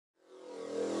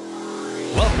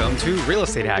Welcome to Real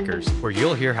Estate Hackers, where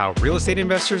you'll hear how real estate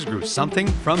investors grew something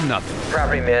from nothing.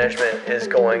 Property management is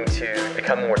going to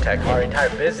become more tech. Our entire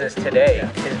business today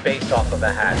is based off of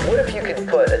a hack. What if you could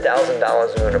put $1,000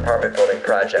 into an apartment building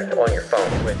project on your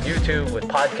phone? With YouTube, with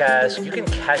podcasts, you can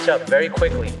catch up very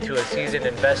quickly to a seasoned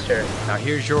investor. Now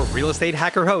here's your Real Estate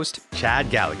Hacker host,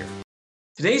 Chad Gallagher.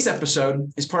 Today's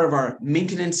episode is part of our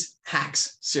Maintenance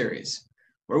Hacks series,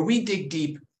 where we dig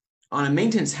deep on a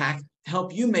maintenance hack to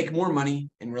help you make more money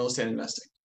in real estate investing.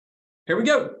 Here we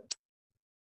go.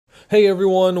 Hey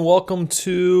everyone, welcome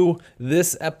to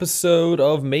this episode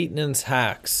of Maintenance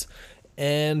Hacks.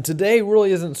 And today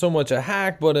really isn't so much a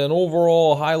hack, but an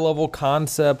overall high-level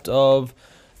concept of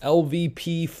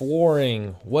LVP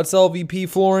flooring. What's LVP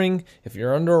flooring? If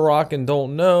you're under a rock and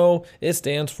don't know, it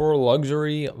stands for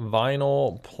luxury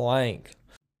vinyl plank.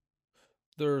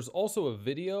 There's also a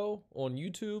video on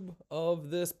YouTube of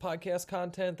this podcast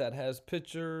content that has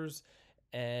pictures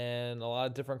and a lot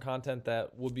of different content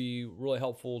that would be really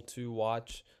helpful to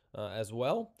watch as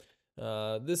well.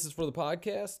 This is for the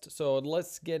podcast, so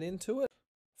let's get into it.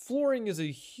 Flooring is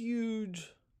a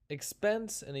huge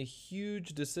expense and a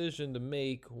huge decision to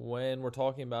make when we're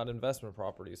talking about investment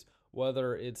properties,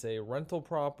 whether it's a rental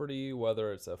property,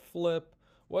 whether it's a flip,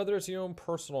 whether it's your own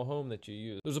personal home that you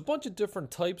use. There's a bunch of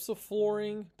different types of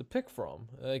flooring to pick from.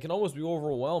 It can almost be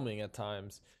overwhelming at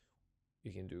times.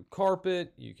 You can do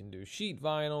carpet, you can do sheet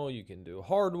vinyl, you can do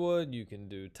hardwood, you can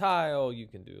do tile, you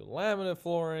can do laminate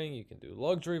flooring, you can do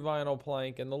luxury vinyl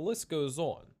plank, and the list goes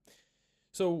on.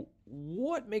 So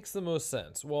what makes the most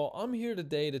sense? Well, I'm here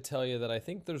today to tell you that I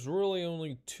think there's really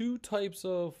only two types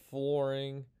of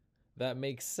flooring that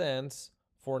make sense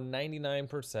for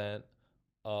 99%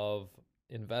 of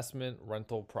investment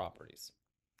rental properties.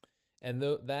 And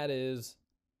that is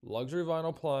luxury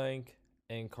vinyl plank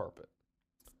and carpet.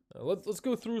 Let's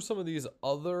go through some of these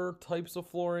other types of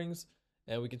floorings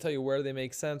and we can tell you where they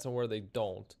make sense and where they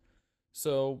don't.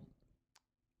 So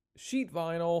sheet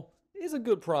vinyl is a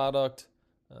good product.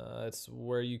 It's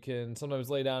where you can sometimes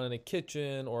lay down in a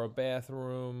kitchen or a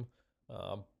bathroom.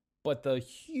 But the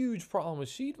huge problem with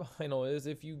sheet vinyl is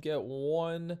if you get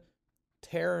one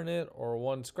tear in it or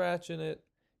one scratch in it,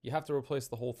 you have to replace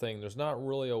the whole thing. There's not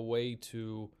really a way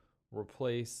to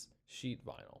replace sheet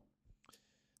vinyl.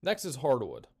 Next is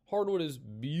hardwood. Hardwood is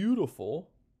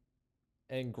beautiful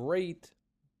and great,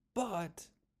 but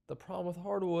the problem with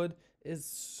hardwood is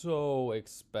so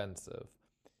expensive.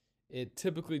 It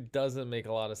typically doesn't make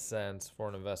a lot of sense for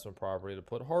an investment property to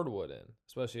put hardwood in,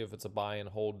 especially if it's a buy and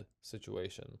hold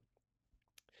situation.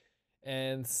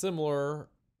 And similar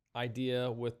idea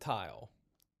with tile.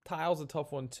 Tile's a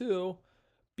tough one too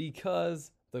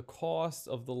because the cost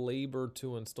of the labor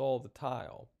to install the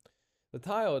tile. The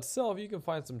tile itself, you can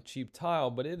find some cheap tile,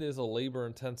 but it is a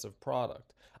labor-intensive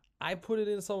product. I put it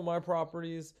in some of my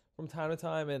properties from time to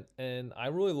time, and I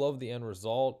really love the end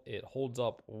result. It holds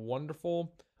up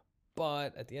wonderful,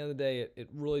 but at the end of the day, it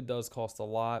really does cost a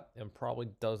lot and probably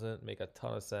doesn't make a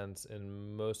ton of sense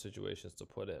in most situations to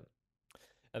put in.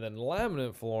 And then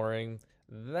laminate flooring,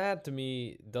 that to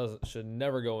me should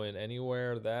never go in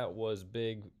anywhere. That was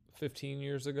big 15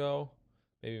 years ago,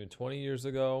 maybe even 20 years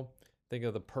ago. Think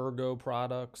of the Pergo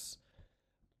products.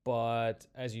 But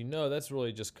as you know, that's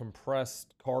really just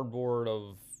compressed cardboard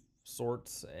of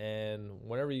sorts. And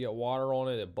whenever you get water on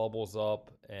it, it bubbles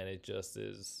up and it just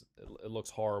is, it looks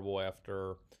horrible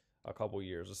after a couple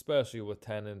years, especially with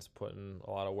tenants putting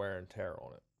a lot of wear and tear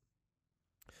on it.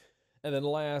 And then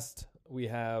last, we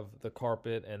have the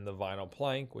carpet and the vinyl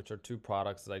plank, which are two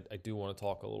products that I do want to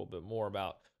talk a little bit more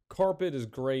about. Carpet is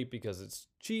great because it's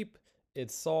cheap,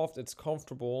 it's soft, it's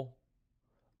comfortable,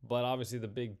 but obviously the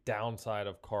big downside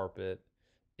of carpet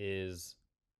is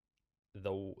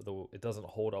it doesn't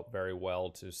hold up very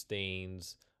well to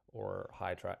stains or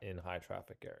in high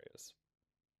traffic areas.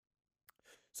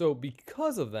 So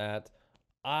because of that,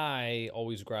 I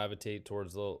always gravitate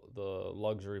towards the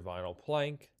luxury vinyl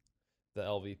plank, the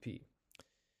LVP.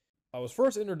 I was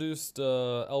first introduced to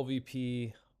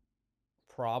LVP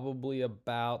probably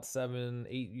about 7-8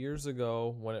 years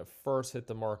ago when it first hit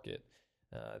the market.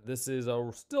 This is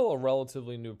still a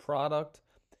relatively new product,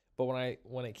 but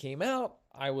when it came out,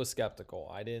 I was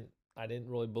skeptical. I didn't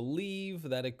really believe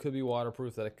that it could be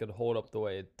waterproof, that it could hold up the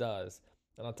way it does.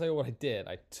 And I'll tell you what I did.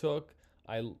 I took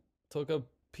a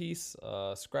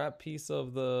scrap piece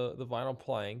of the vinyl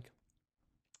plank,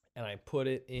 and I put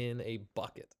it in a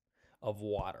bucket of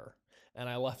water, and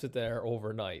I left it there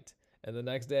overnight. And the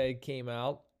next day it came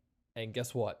out, and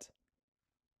guess what?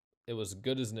 It was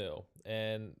good as new.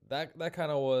 And that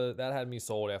had me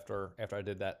sold after I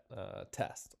did that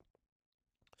test.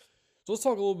 So So let's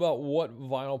talk a little about what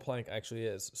vinyl plank actually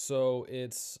is. So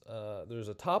it's there's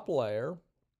a top layer,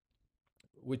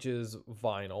 which is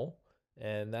vinyl,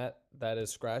 and that is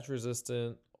scratch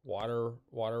resistant, water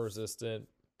resistant,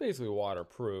 basically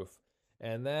waterproof.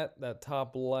 And that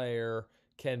top layer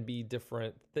can be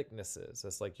different thicknesses.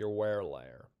 That's like your wear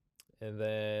layer. And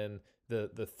then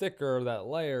the thicker that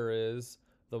layer is,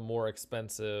 the more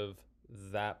expensive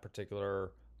that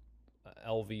particular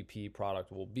LVP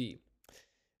product will be.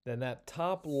 Then that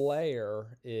top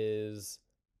layer is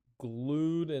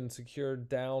glued and secured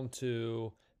down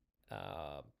to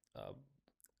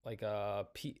like a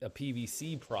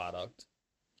PVC product,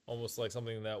 almost like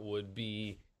something that would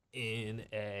be in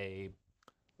a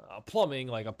plumbing,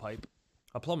 like a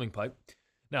plumbing pipe.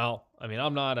 Now, I mean,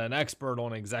 I'm not an expert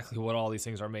on exactly what all these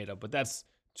things are made of, but that's,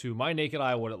 to my naked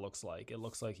eye, what it looks like. It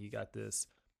looks like you got this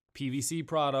PVC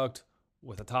product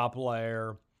with a top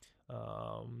layer.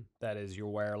 That is your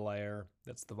wear layer.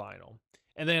 That's the vinyl.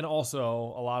 And then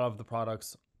also a lot of the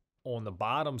products on the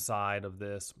bottom side of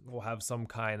this will have some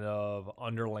kind of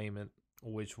underlayment,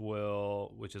 which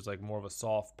is like more of a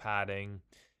soft padding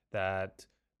that,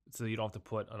 so you don't have to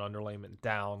put an underlayment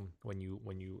down when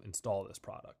you install this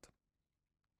product.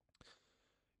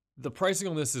 The pricing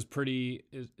on this is pretty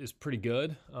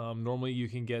good. Normally you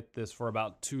can get this for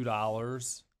about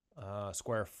 $2 a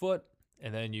square foot,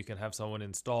 and then you can have someone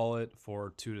install it for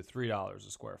 $2 to $3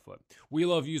 a square foot. We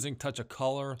love using Touch of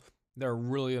Color. They're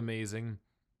really amazing.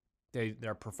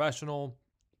 They're professional.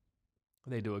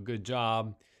 They do a good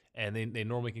job, and they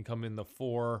normally can come in the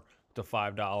 $4 to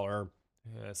 $5,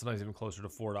 sometimes even closer to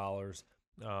 $4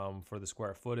 for the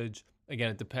square footage.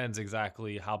 Again, it depends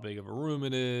exactly how big of a room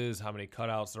it is, how many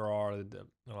cutouts there are.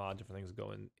 A lot of different things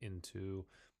go into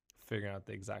figuring out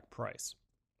the exact price.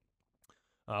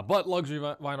 But luxury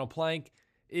vinyl plank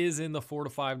is in the $4 to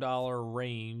 $5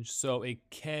 range, so it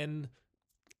can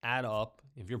add up.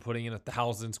 If you're putting in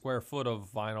 1,000 square foot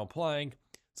of vinyl plank,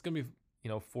 it's going to be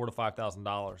 $4,000 to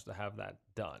 $5,000 to have that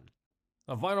done.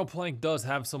 Now, vinyl plank does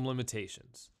have some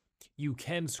limitations. You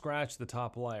can scratch the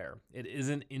top layer. It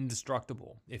isn't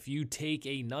indestructible. If you take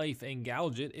a knife and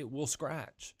gouge it, it will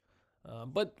scratch.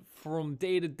 But from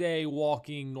day to day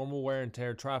walking, normal wear and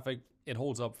tear traffic, it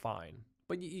holds up fine.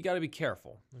 But you got to be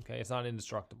careful, okay? It's not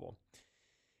indestructible.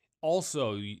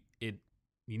 Also, you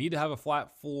need to have a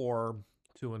flat floor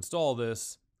to install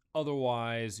this.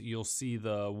 Otherwise, you'll see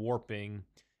the warping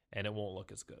and it won't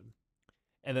look as good.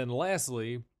 And then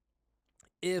lastly,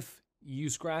 if you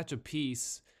scratch a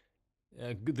piece,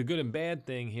 the good and bad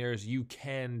thing here is you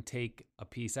can take a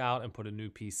piece out and put a new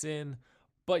piece in,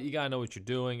 but you got to know what you're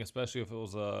doing, especially if it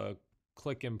was a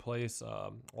click in place,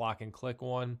 lock and click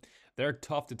one. They're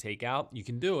tough to take out. You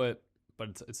can do it,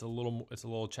 but it's a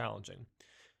little challenging.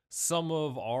 Some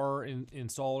of our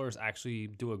installers actually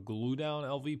do a glue down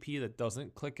LVP that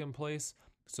doesn't click in place,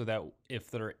 so that if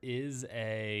there is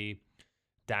a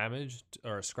damage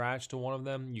or a scratch to one of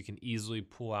them, you can easily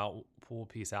pull a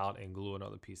piece out and glue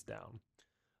another piece down.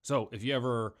 So if you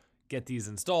ever get these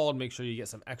installed, make sure you get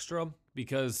some extra,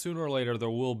 because sooner or later there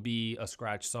will be a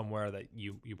scratch somewhere that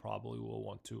you probably will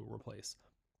want to replace.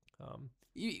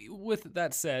 With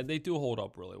that said, they do hold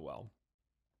up really well.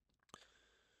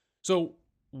 So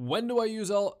when do I use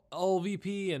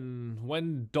LVP and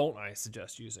when don't I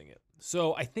suggest using it?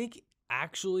 So I think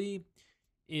actually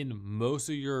in most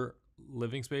of your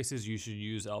living spaces, you should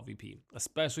use LVP,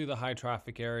 especially the high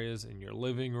traffic areas in your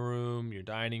living room, your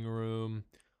dining room,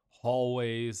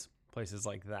 hallways, places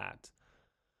like that.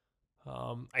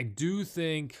 I do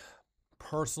think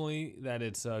personally that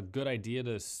it's a good idea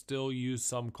to still use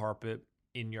some carpet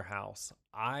in your house.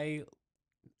 I,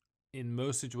 in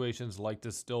most situations, like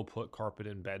to still put carpet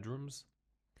in bedrooms.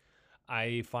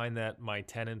 I find that my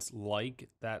tenants like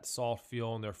that soft feel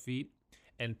on their feet,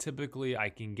 and typically I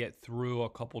can get through a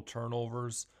couple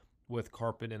turnovers with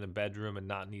carpet in a bedroom and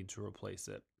not need to replace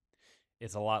it.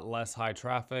 It's a lot less high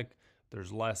traffic.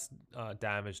 There's less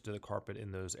damage to the carpet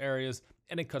in those areas,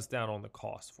 and it cuts down on the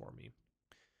cost for me.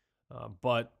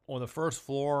 But on the first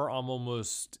floor, I'm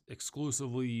almost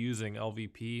exclusively using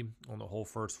LVP on the whole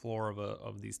first floor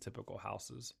of these typical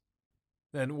houses.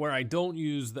 Then where I don't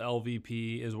use the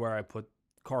LVP is where I put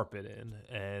carpet in,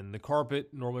 and the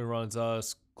carpet normally runs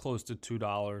us close to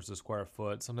 $2 a square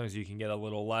foot. Sometimes you can get a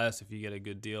little less if you get a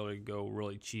good deal or you go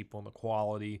really cheap on the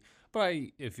quality. But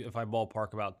if I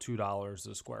ballpark about $2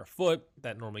 a square foot,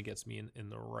 that normally gets me in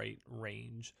the right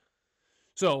range.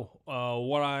 So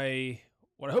what I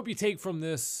hope you take from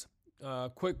this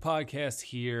quick podcast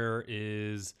here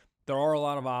is there are a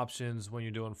lot of options when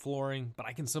you're doing flooring, but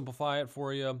I can simplify it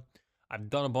for you. I've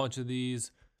done a bunch of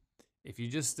these. If you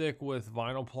just stick with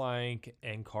vinyl plank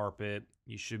and carpet,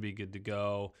 you should be good to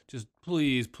go. Just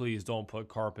please don't put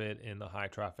carpet in the high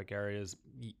traffic areas.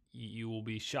 You will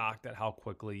be shocked at how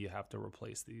quickly you have to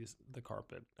replace the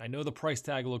carpet. I know the price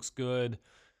tag looks good,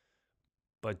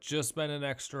 but just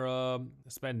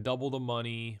spend double the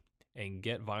money and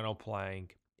get vinyl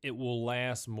plank. It will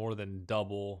last more than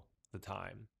double the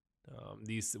time.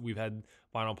 We've had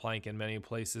vinyl plank in many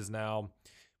places now.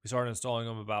 We started installing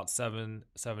them about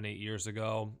 8 years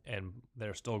ago, and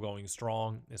they're still going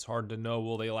strong. It's hard to know,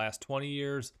 will they last 20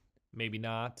 years? Maybe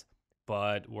not,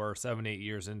 but we're 8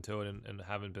 years into it and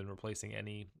haven't been replacing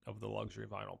any of the luxury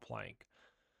vinyl plank.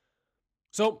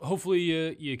 So hopefully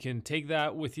you can take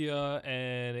that with you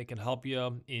and it can help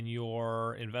you in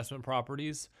your investment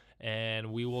properties.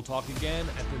 And we will talk again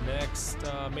at the next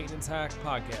Maintenance Hack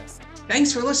podcast.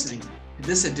 Thanks for listening to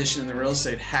this edition of the Real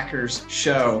Estate Hackers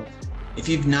Show. If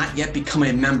you've not yet become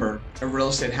a member of Real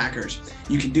Estate Hackers,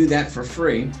 you can do that for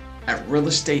free at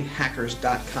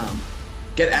realestatehackers.com.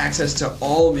 Get access to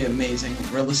all the amazing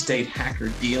real estate hacker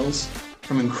deals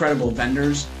from incredible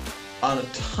vendors, on a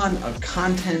ton of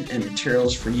content and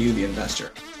materials for you, the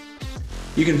investor.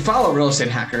 You can follow Real Estate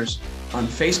Hackers on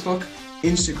Facebook,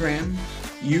 Instagram,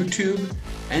 YouTube,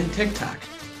 and TikTok.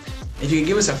 If you can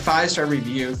give us a 5-star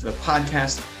review for the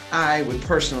podcast, I would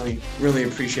personally really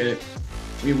appreciate it.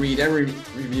 We read every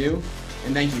review,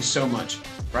 and thank you so much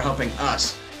for helping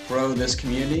us grow this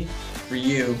community for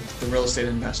you, the real estate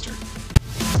investor.